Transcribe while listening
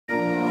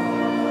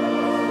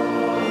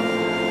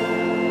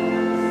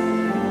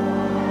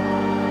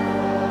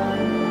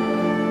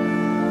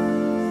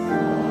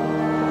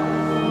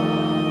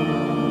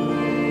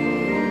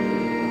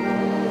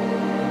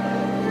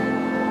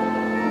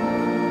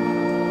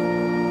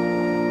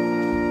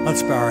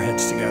Let's bow our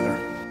heads together.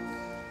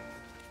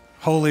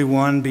 Holy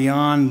One,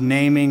 beyond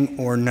naming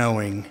or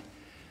knowing,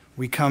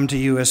 we come to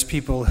you as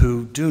people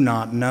who do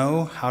not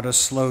know how to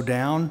slow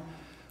down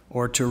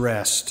or to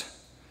rest.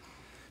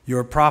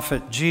 Your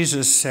prophet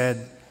Jesus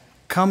said,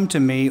 "Come to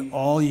me,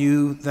 all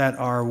you that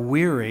are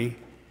weary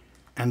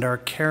and are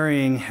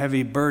carrying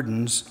heavy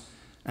burdens,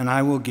 and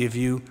I will give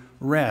you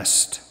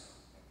rest."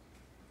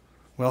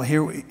 Well,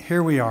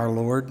 here we are,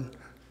 Lord,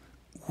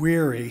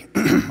 weary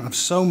of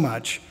so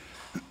much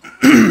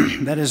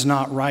that is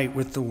not right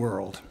with the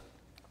world,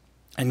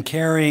 and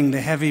carrying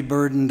the heavy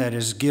burden that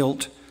is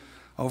guilt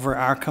over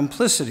our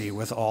complicity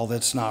with all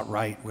that's not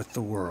right with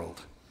the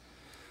world.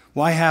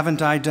 Why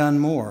haven't I done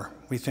more,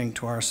 we think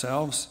to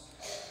ourselves.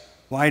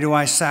 Why do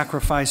I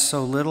sacrifice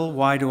so little?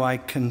 Why do I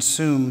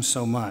consume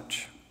so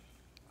much?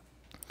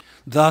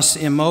 Thus,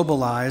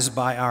 immobilized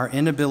by our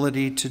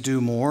inability to do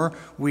more,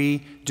 we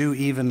do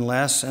even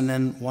less and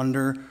then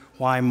wonder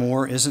why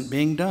more isn't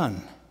being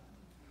done.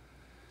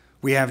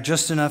 We have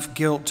just enough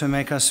guilt to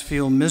make us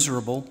feel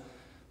miserable,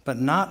 but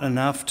not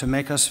enough to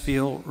make us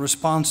feel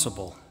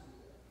responsible,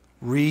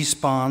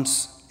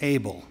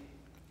 able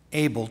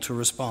to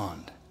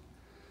respond.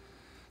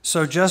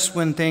 So just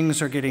when things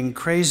are getting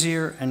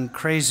crazier and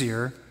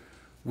crazier,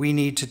 we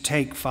need to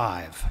take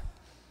 5,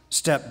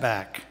 step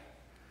back,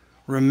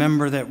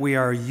 remember that we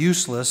are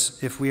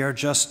useless if we are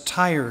just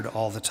tired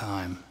all the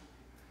time.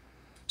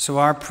 So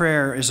our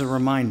prayer is a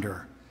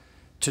reminder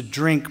to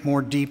drink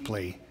more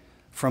deeply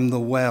from the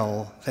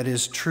well that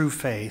is true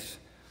faith,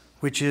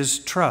 which is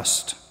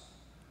trust.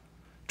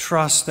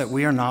 Trust that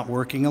we are not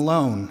working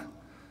alone,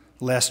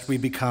 lest we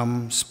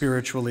become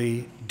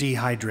spiritually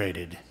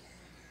dehydrated.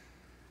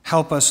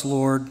 Help us,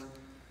 Lord,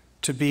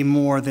 to be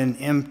more than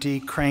empty,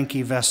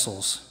 cranky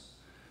vessels.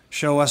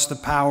 Show us the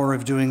power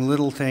of doing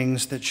little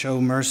things that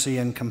show mercy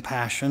and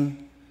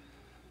compassion,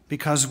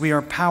 because we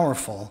are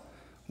powerful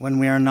when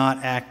we are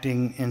not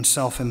acting in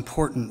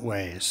self-important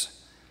ways.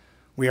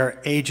 We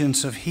are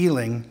agents of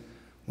healing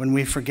when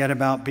we forget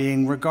about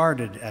being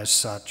regarded as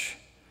such.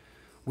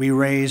 We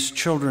raise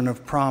children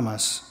of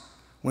promise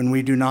when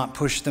we do not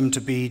push them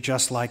to be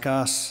just like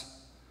us.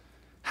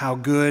 How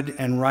good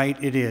and right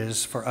it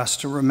is for us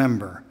to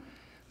remember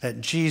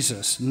that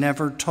Jesus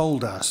never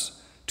told us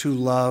to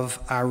love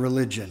our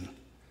religion,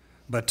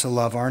 but to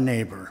love our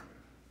neighbor.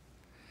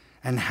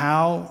 And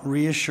how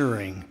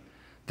reassuring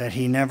that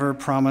he never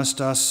promised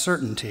us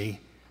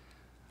certainty,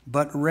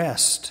 but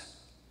rest.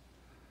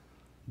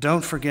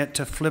 Don't forget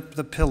to flip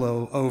the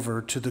pillow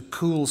over to the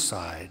cool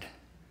side.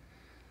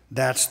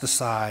 That's the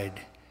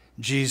side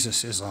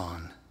Jesus is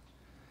on.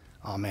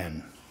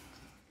 Amen.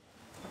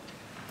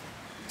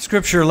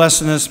 Scripture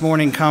lesson this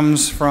morning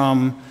comes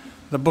from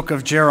the book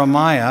of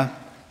Jeremiah,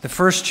 the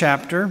first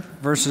chapter,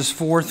 verses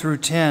 4 through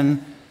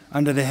 10,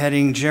 under the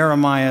heading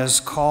Jeremiah's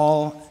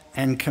Call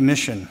and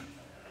Commission.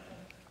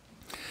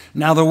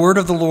 Now the word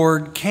of the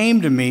Lord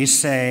came to me,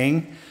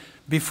 saying,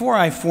 "Before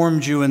I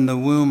formed you in the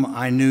womb,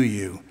 I knew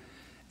you.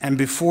 And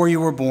before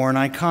you were born,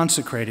 I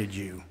consecrated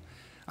you.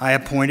 I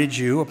appointed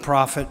you a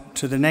prophet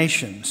to the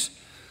nations."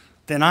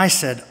 Then I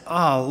said,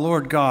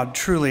 Lord God,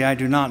 truly I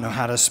do not know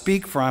how to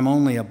speak, for I'm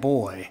only a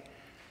boy.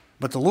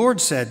 But the Lord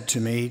said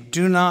to me,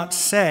 "Do not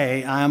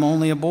say, I am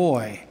only a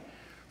boy,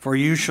 for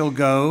you shall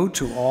go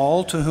to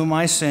all to whom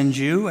I send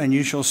you, and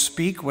you shall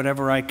speak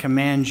whatever I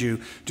command you.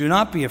 Do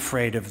not be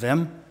afraid of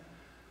them,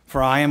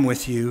 for I am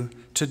with you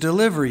to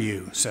deliver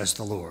you," says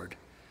the Lord.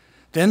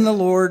 Then the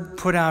Lord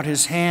put out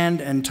his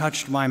hand and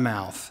touched my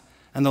mouth.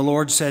 And the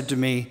Lord said to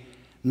me,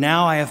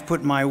 "Now I have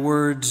put my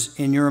words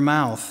in your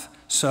mouth.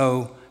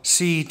 So,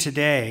 see,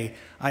 today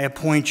I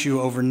appoint you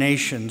over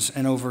nations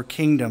and over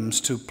kingdoms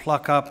to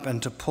pluck up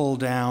and to pull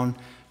down,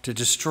 to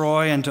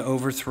destroy and to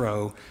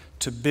overthrow,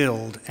 to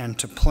build and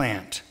to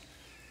plant."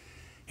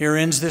 Here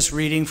ends this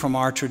reading from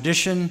our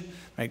tradition.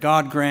 May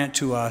God grant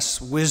to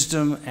us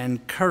wisdom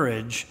and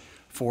courage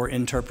for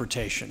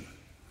interpretation.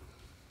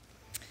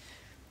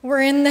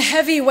 We're in the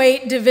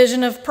heavyweight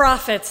division of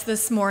prophets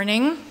this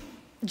morning.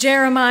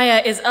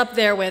 Jeremiah is up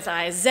there with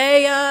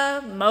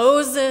Isaiah,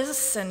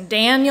 Moses, and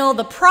Daniel,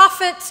 the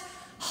prophet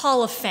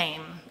hall of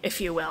fame,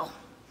 if you will.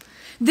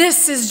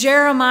 This is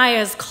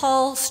Jeremiah's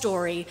call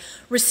story,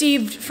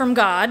 received from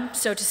God,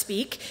 so to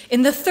speak,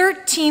 in the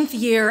 13th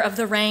year of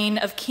the reign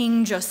of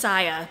King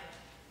Josiah.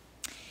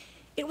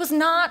 It was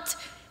not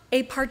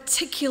a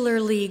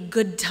particularly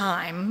good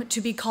time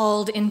to be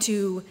called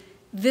into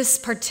this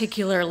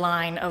particular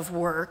line of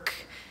work.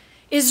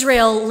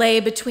 Israel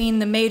lay between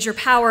the major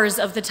powers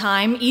of the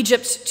time,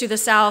 Egypt to the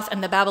south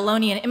and the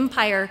Babylonian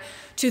Empire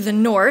to the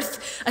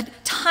north, a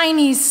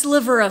tiny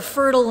sliver of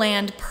fertile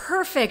land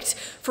perfect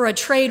for a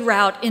trade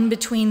route in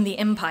between the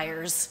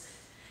empires.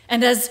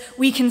 And as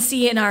we can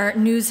see in our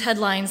news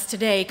headlines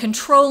today,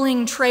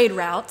 controlling trade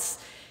routes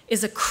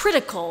is a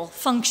critical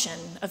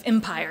function of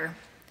empire.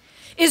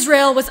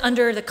 Israel was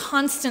under the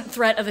constant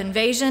threat of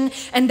invasion,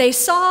 and they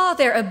saw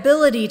their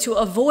ability to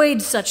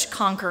avoid such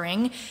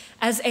conquering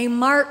as a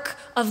mark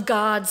of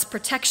God's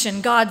protection,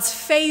 God's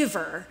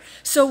favor.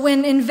 So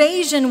when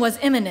invasion was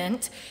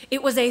imminent,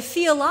 it was a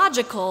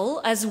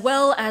theological as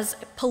well as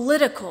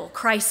political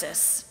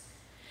crisis.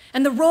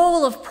 And the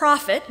role of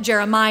prophet,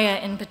 Jeremiah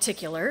in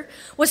particular,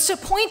 was to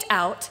point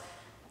out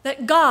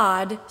that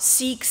God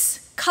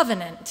seeks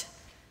covenant,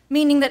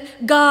 meaning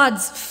that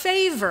God's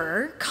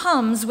favor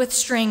comes with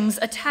strings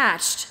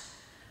attached.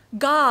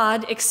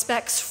 God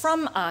expects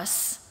from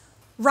us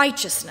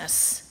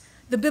righteousness,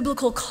 the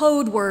biblical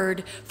code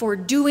word for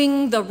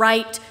doing the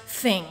right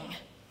thing.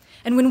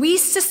 And when we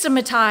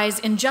systematize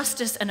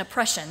injustice and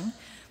oppression,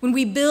 when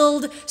we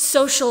build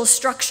social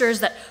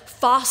structures that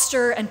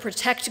foster and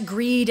protect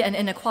greed and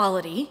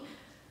inequality,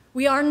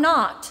 we are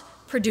not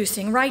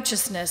producing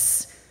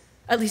righteousness.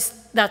 At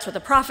least that's what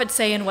the prophets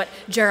say and what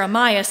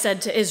Jeremiah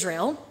said to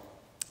Israel.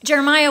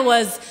 Jeremiah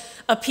was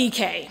a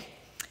PK,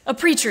 a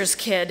preacher's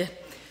kid,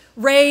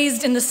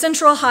 raised in the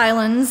Central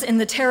Highlands in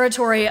the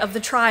territory of the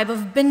tribe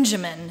of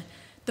Benjamin,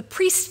 the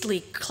priestly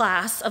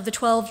class of the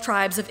 12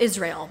 tribes of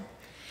Israel.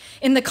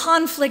 In the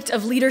conflict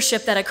of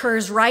leadership that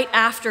occurs right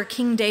after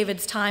King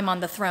David's time on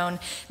the throne,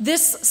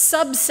 this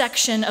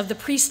subsection of the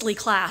priestly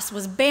class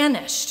was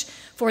banished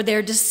for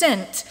their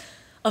dissent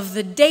of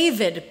the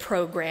David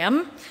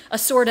program, a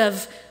sort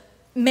of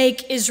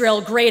make Israel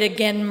great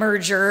again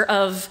merger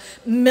of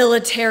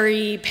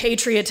military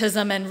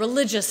patriotism and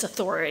religious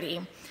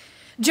authority.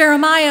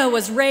 Jeremiah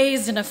was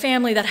raised in a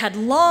family that had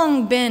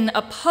long been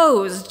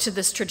opposed to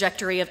this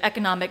trajectory of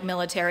economic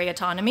military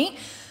autonomy,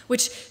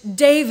 which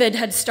David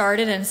had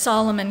started and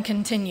Solomon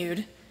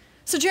continued.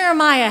 So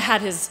Jeremiah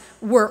had his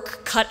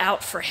work cut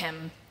out for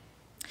him.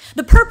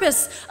 The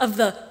purpose of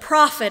the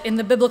prophet in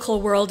the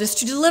biblical world is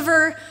to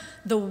deliver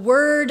the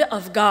word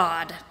of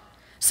God.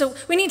 So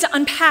we need to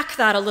unpack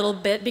that a little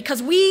bit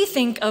because we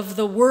think of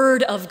the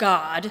word of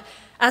God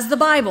as the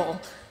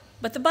Bible,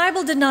 but the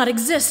Bible did not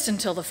exist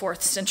until the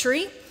 4th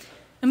century.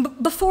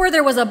 And before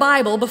there was a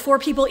Bible, before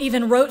people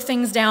even wrote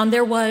things down,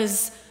 there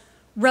was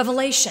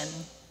revelation,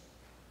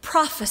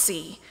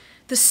 prophecy,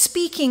 the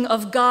speaking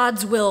of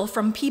God's will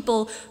from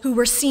people who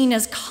were seen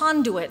as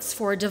conduits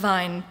for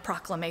divine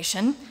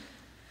proclamation.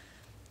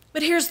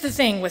 But here's the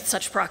thing with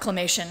such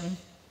proclamation.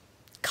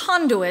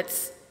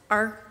 Conduits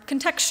are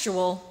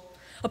contextual.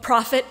 A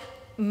prophet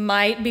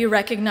might be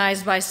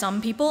recognized by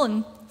some people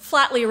and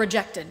flatly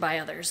rejected by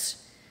others.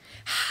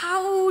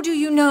 How do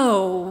you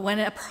know when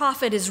a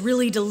prophet is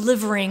really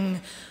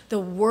delivering the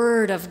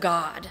word of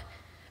God?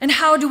 And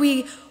how do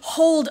we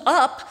hold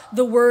up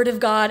the word of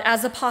God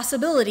as a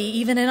possibility,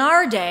 even in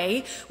our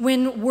day,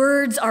 when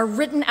words are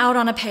written out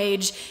on a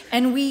page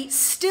and we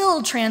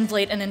still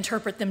translate and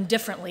interpret them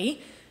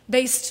differently,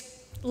 based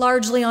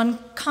largely on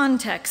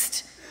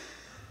context?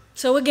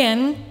 So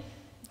again,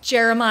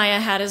 Jeremiah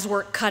had his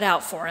work cut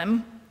out for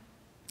him.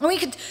 And we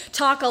could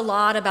talk a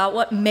lot about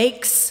what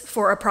makes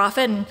for a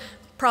prophet and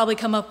probably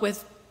come up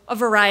with a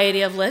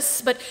variety of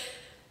lists, but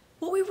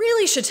what we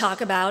really should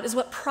talk about is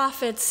what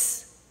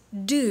prophets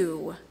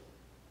do,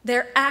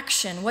 their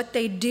action, what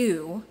they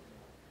do,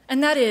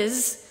 and that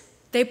is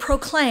they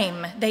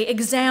proclaim, they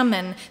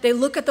examine, they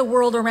look at the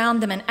world around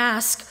them and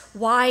ask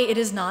why it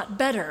is not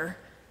better.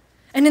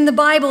 And in the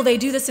Bible, they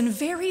do this in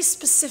very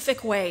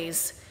specific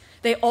ways.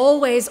 They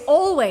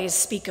always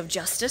speak of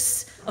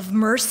justice, of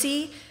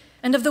mercy,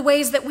 and of the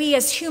ways that we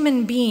as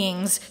human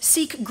beings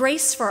seek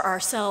grace for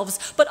ourselves,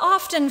 but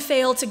often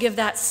fail to give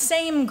that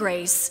same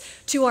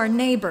grace to our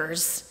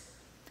neighbors.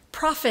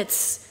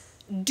 Prophets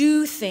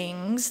do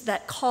things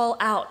that call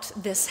out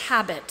this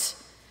habit.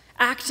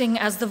 Acting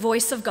as the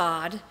voice of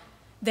God,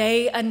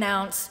 they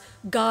announce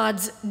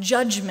God's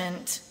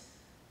judgment.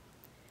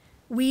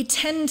 We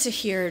tend to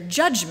hear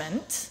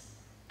judgment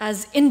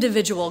as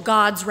individual,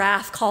 God's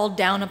wrath called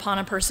down upon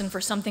a person for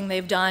something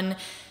they've done.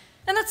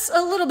 And that's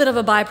a little bit of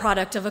a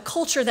byproduct of a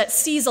culture that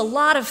sees a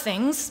lot of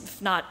things,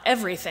 if not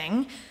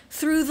everything,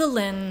 through the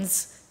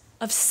lens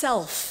of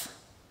self.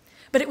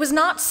 But it was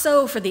not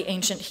so for the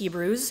ancient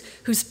Hebrews,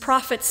 whose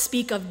prophets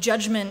speak of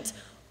judgment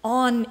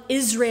on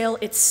Israel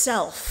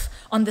itself,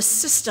 on the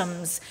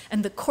systems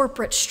and the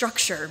corporate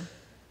structure.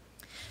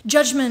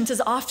 Judgment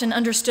is often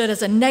understood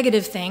as a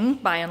negative thing,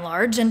 by and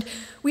large, and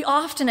we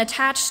often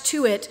attach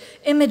to it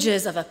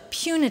images of a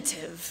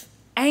punitive,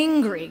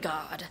 angry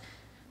God.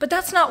 But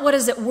that's not what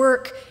is at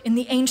work in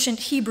the ancient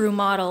Hebrew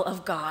model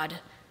of God.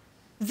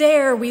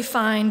 There we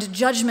find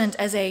judgment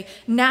as a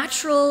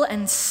natural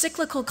and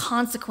cyclical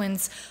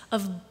consequence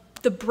of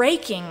the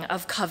breaking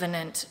of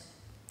covenant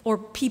or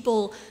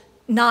people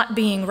not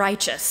being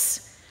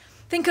righteous.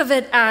 Think of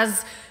it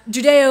as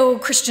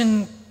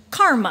Judeo-Christian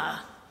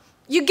karma.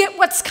 You get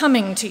what's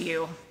coming to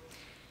you.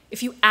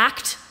 If you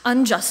act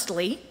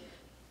unjustly,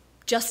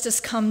 justice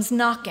comes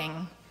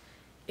knocking.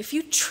 If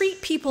you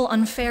treat people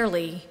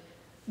unfairly,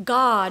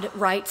 God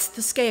rights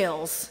the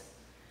scales.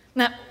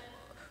 Now,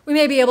 we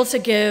may be able to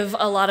give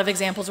a lot of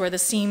examples where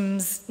this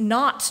seems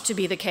not to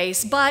be the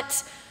case,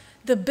 but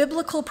The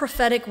biblical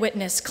prophetic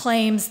witness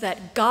claims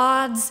that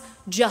God's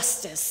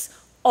justice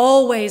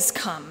always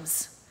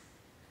comes.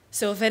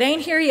 So if it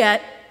ain't here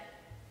yet,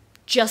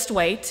 just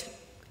wait.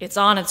 It's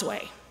on its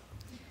way.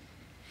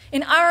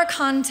 In our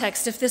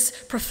context, if this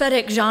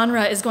prophetic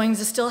genre is going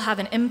to still have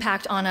an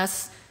impact on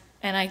us,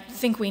 and I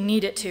think we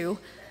need it to,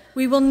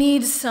 we will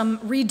need some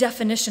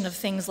redefinition of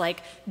things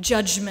like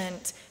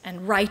judgment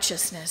and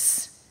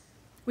righteousness.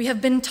 We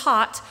have been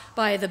taught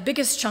by the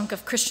biggest chunk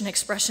of Christian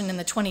expression in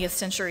the 20th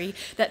century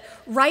that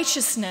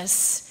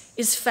righteousness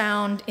is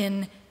found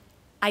in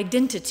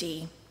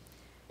identity.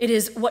 It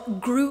is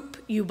what group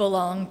you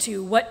belong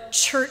to, what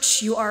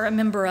church you are a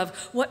member of,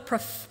 what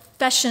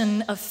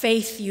profession of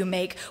faith you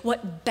make,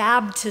 what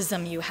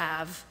baptism you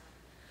have.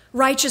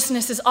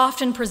 Righteousness is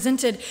often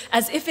presented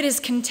as if it is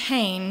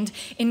contained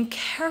in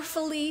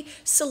carefully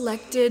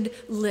selected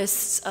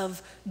lists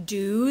of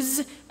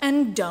do's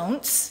and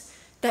don'ts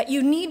that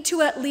you need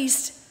to at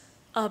least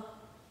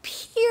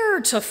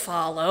appear to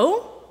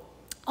follow,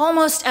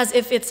 almost as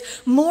if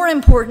it's more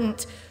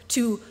important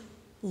to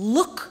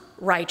look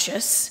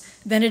righteous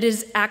than it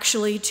is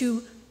actually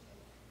to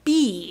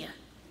be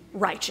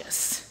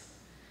righteous.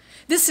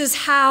 This is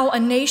how a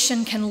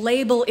nation can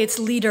label its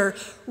leader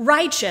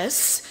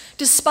righteous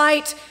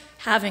despite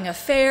having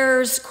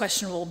affairs,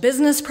 questionable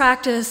business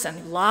practice,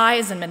 and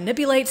lies and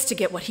manipulates to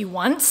get what he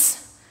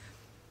wants.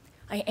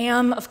 I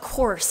am, of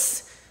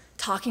course,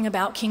 talking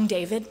about King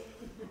David.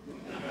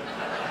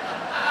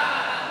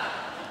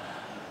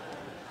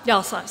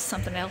 Y'all saw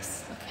something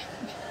else? Okay.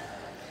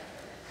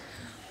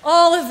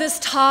 All of this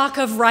talk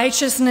of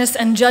righteousness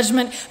and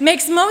judgment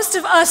makes most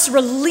of us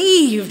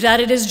relieved that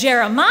it is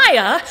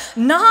Jeremiah,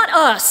 not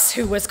us,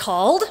 who was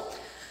called.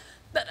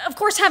 But of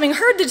course, having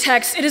heard the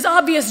text, it is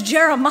obvious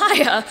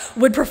Jeremiah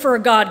would prefer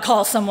God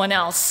call someone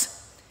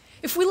else.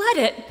 If we let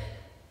it,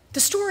 the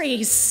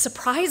story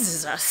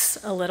surprises us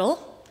a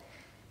little.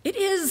 It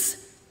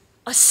is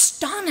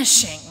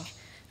astonishing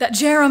that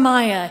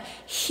Jeremiah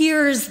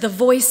hears the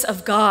voice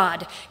of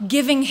God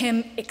giving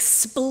him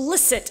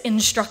explicit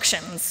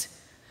instructions.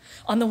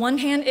 On the one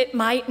hand, it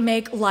might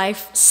make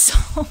life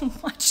so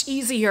much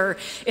easier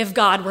if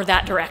God were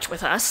that direct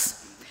with us.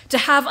 To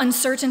have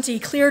uncertainty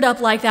cleared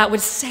up like that would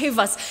save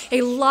us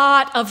a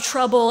lot of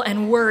trouble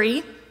and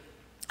worry.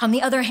 On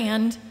the other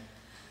hand,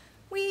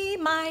 we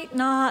might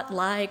not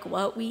like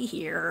what we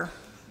hear.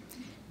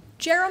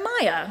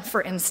 Jeremiah,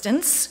 for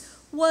instance,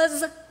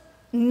 was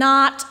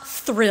not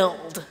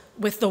thrilled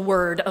with the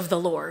word of the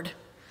Lord.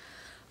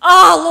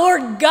 "Ah,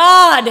 Lord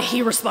God,"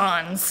 he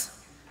responds.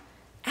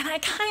 And I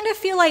kind of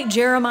feel like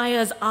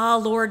Jeremiah's "Ah,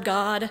 Lord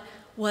God"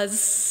 was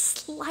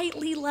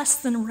slightly less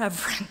than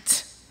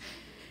reverent.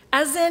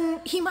 As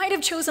in, he might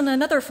have chosen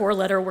another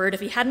four-letter word if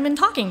he hadn't been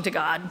talking to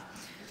God.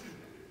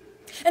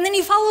 And then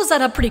he follows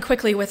that up pretty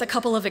quickly with a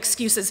couple of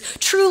excuses.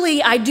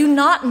 "Truly, I do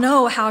not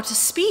know how to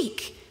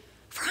speak,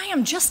 for I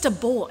am just a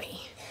boy."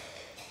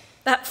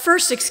 That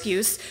first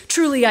excuse,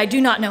 "Truly, I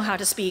do not know how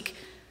to speak,"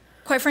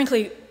 quite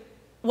frankly,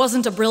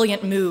 wasn't a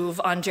brilliant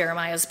move on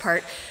Jeremiah's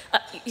part.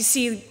 You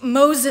see,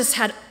 Moses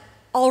had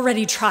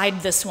already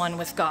tried this one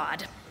with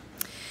God.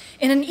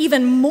 In an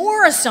even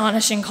more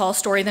astonishing call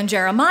story than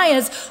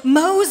Jeremiah's,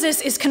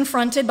 Moses is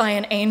confronted by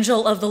an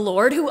angel of the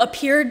Lord who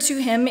appeared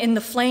to him in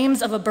the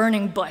flames of a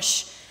burning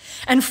bush.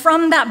 And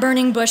from that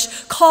burning bush,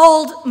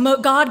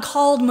 God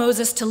called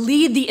Moses to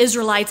lead the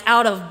Israelites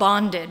out of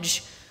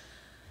bondage.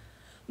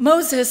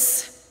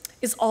 Moses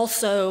is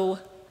also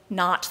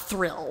not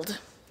thrilled.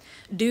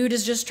 Dude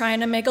is just trying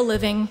to make a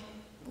living,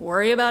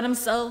 worry about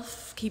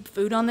himself, keep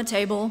food on the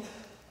table.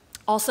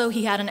 Also,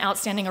 he had an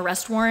outstanding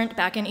arrest warrant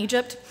back in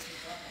Egypt.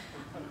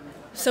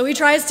 So he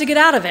tries to get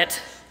out of it.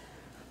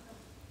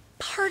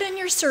 "Pardon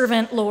your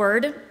servant,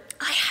 Lord.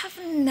 I have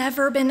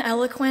never been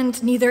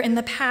eloquent, neither in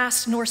the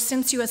past nor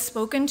since you have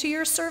spoken to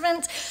your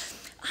servant.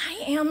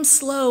 I am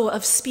slow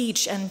of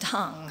speech and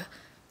tongue."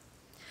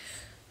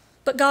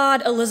 But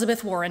God,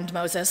 Elizabeth warned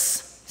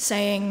Moses,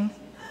 saying,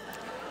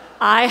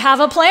 "I have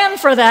a plan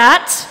for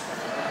that.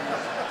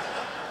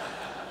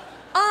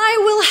 I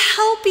will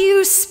help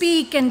you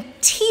speak and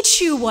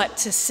teach you what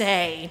to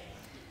say."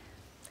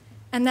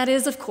 And that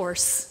is, of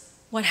course,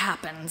 what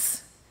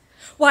happens.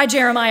 Why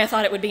Jeremiah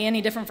thought it would be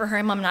any different for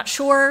him, I'm not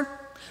sure.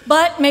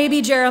 But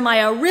maybe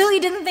Jeremiah really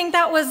didn't think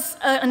that was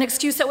an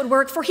excuse that would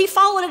work, for he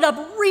followed it up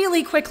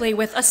really quickly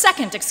with a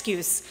second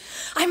excuse.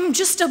 "I'm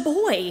just a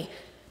boy.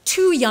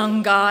 Too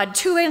young, God,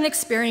 too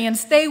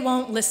inexperienced. They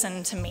won't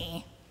listen to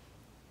me."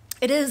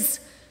 It is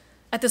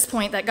at this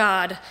point that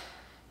God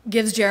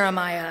gives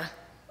Jeremiah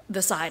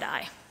the side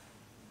eye.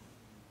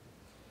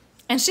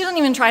 And she doesn't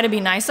even try to be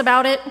nice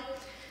about it.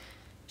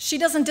 She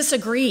doesn't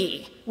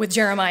disagree with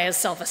Jeremiah's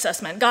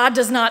self-assessment. God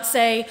does not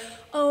say,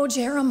 "Oh,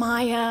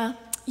 Jeremiah,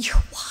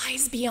 you're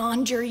wise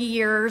beyond your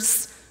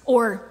years,"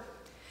 or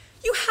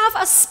 "You have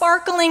a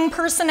sparkling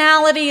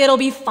personality, it'll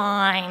be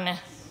fine."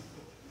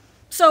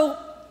 So,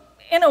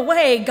 in a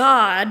way,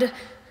 God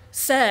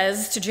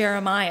says to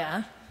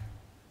Jeremiah,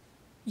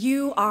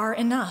 "You are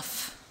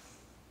enough.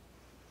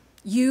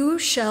 You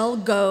shall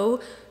go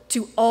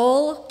to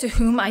all to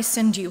whom I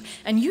send you,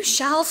 and you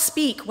shall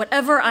speak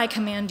whatever I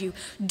command you.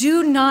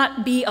 Do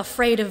not be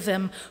afraid of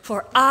them,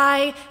 for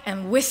I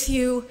am with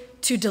you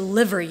to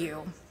deliver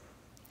you."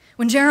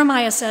 When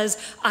Jeremiah says,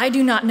 "I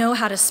do not know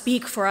how to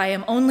speak, for I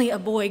am only a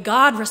boy,"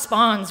 God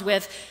responds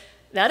with,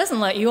 "That doesn't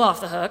let you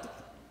off the hook.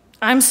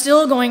 I'm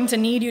still going to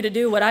need you to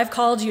do what I've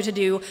called you to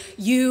do.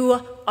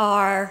 You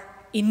are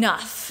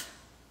enough."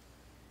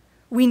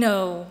 We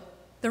know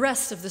the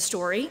rest of the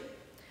story.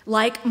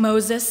 Like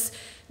Moses,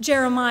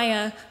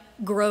 Jeremiah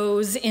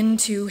grows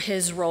into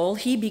his role.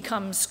 He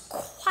becomes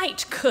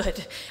quite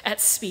good at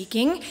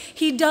speaking.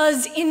 He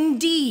does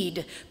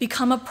indeed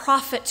become a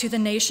prophet to the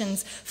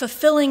nations,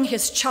 fulfilling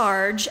his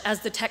charge,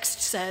 as the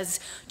text says,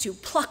 to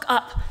pluck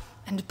up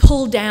and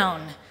pull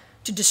down,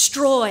 to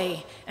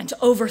destroy and to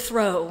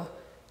overthrow,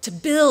 to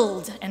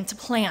build and to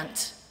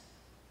plant.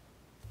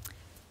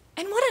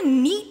 And what a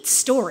neat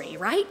story,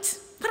 right?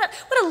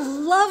 What a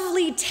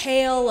lovely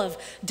tale of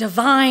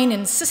divine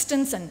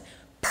insistence and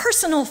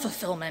personal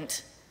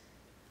fulfillment.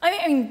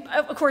 I mean,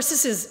 of course,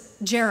 this is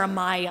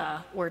Jeremiah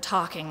we're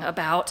talking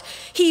about.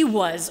 He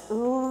was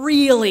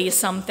really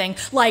something,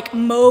 like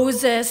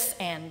Moses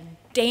and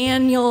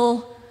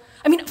Daniel.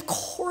 I mean, of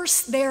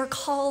course their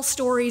call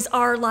stories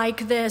are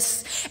like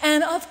this,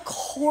 and of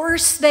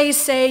course they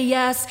say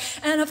yes,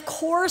 and of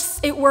course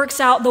it works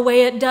out the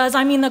way it does.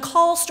 I mean, the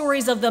call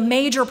stories of the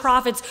major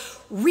prophets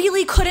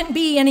really couldn't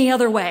be any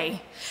other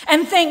way.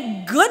 And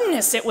thank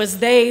goodness it was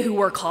they who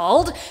were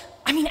called.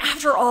 I mean,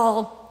 after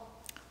all,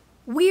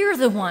 we're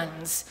the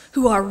ones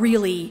who are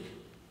really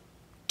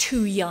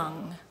too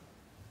young,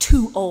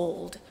 too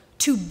old,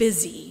 too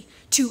busy,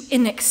 too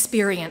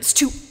inexperienced,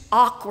 too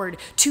awkward,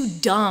 too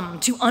dumb,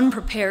 too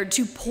unprepared,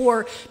 too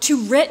poor, too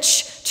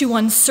rich, too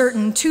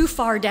uncertain, too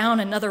far down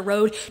another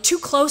road, too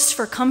close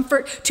for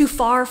comfort, too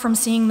far from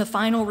seeing the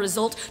final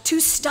result, too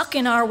stuck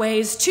in our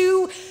ways,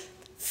 too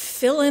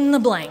fill in the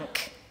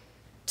blank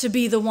to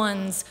be the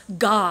ones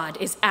God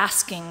is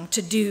asking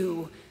to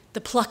do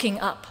the plucking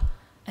up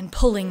and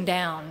pulling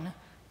down,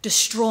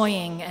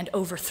 destroying and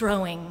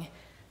overthrowing,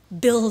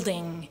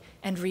 building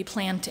and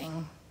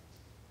replanting.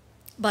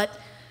 But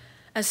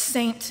as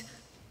St.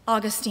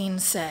 Augustine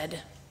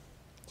said,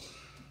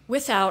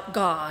 without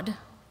God,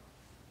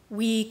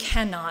 we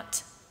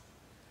cannot.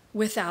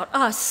 Without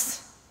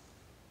us,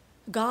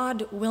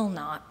 God will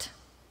not.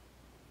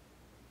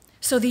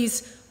 So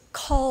these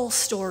call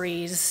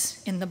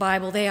stories in the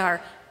Bible, they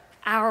are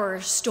our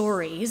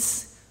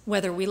stories,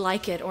 whether we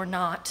like it or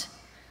not.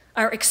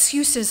 Our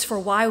excuses for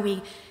why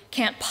we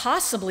can't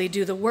possibly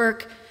do the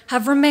work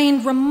have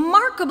remained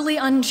remarkably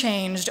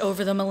unchanged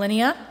over the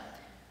millennia.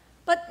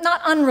 But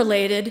not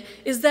unrelated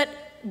is that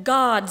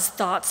God's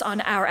thoughts on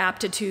our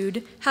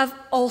aptitude have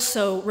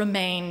also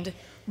remained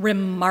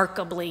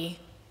remarkably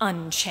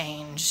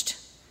unchanged.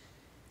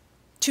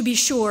 To be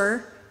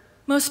sure,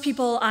 most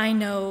people I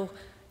know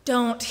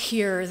don't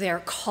hear their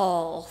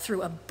call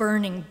through a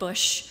burning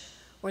bush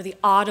or the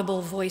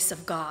audible voice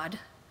of God.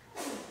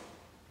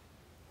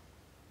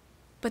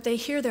 But they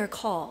hear their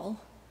call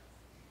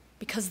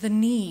because the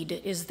need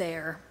is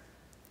there.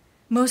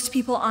 Most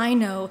people I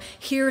know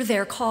hear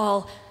their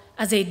call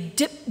as a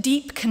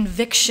deep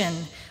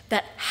conviction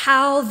that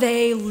how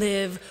they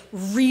live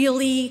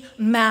really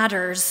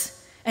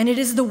matters, and it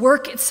is the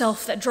work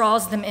itself that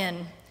draws them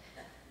in.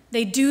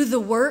 They do the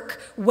work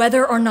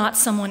whether or not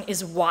someone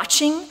is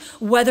watching,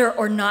 whether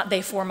or not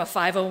they form a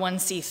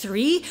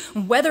 501c3,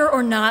 whether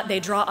or not they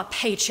draw a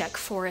paycheck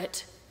for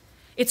it.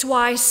 It's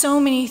why so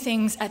many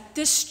things at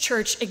this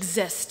church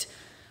exist,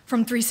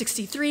 from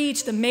 363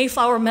 to the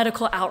Mayflower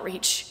Medical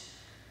Outreach.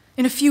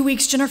 In a few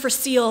weeks, Jennifer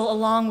Seal,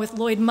 along with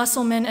Lloyd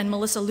Musselman and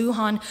Melissa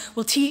Lujan,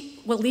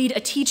 will lead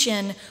a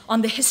teach-in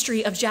on the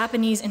history of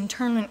Japanese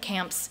internment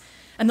camps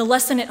and the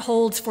lesson it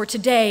holds for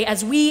today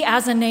as we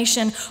as a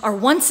nation are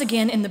once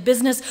again in the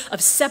business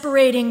of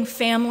separating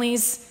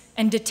families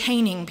and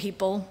detaining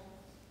people.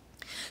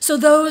 So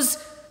those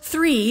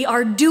three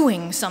are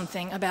doing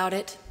something about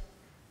it.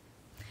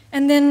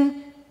 And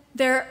then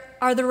there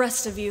are the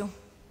rest of you.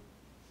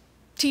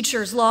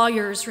 Teachers,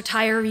 lawyers,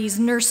 retirees,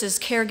 nurses,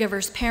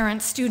 caregivers,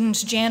 parents,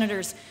 students,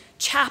 janitors,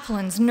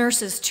 chaplains,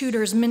 nurses,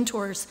 tutors,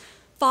 mentors,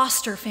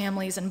 foster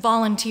families, and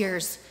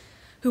volunteers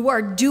who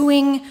are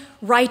doing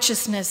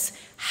righteousness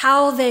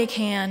how they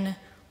can,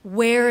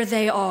 where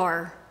they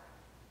are.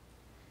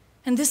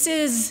 And this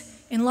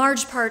is, in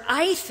large part,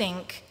 I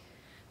think,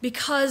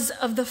 because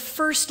of the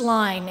first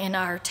line in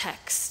our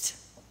text.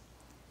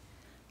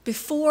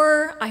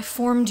 Before I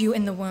formed you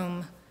in the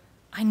womb,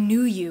 I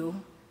knew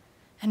you.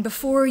 And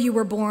before you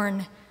were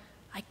born,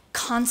 I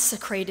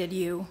consecrated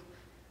you,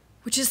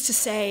 which is to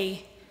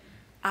say,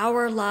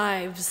 our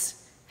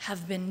lives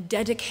have been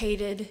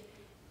dedicated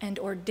and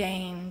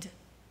ordained.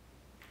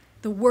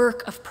 The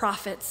work of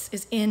prophets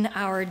is in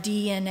our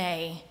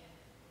DNA.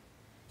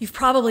 You've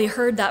probably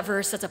heard that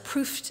verse as a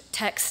proof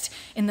text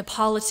in the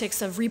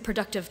politics of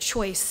reproductive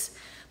choice,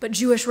 but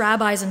Jewish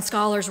rabbis and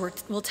scholars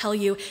will tell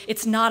you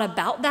it's not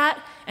about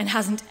that and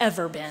hasn't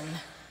ever been.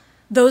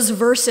 Those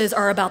verses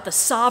are about the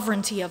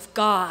sovereignty of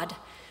God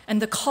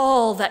and the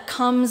call that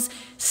comes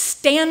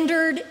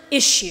standard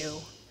issue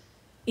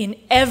in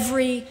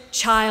every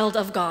child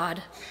of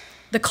God.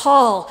 The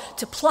call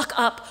to pluck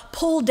up,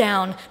 pull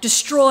down,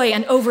 destroy,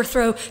 and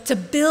overthrow, to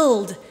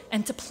build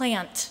and to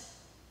plant.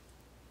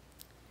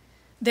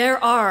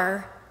 There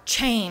are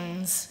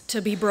chains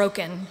to be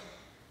broken,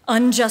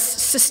 unjust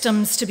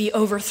systems to be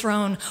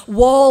overthrown,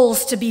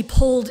 walls to be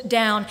pulled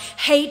down,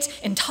 hate,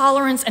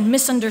 intolerance, and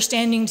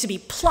misunderstanding to be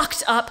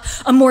plucked up,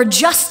 a more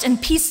just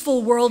and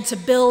peaceful world to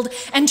build,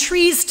 and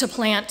trees to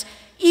plant,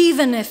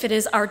 even if it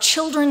is our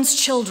children's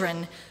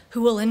children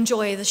who will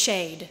enjoy the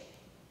shade.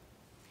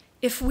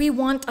 If we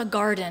want a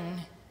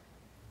garden,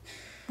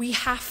 we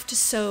have to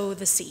sow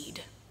the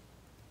seed.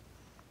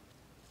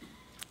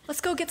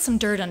 Let's go get some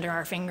dirt under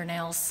our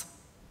fingernails.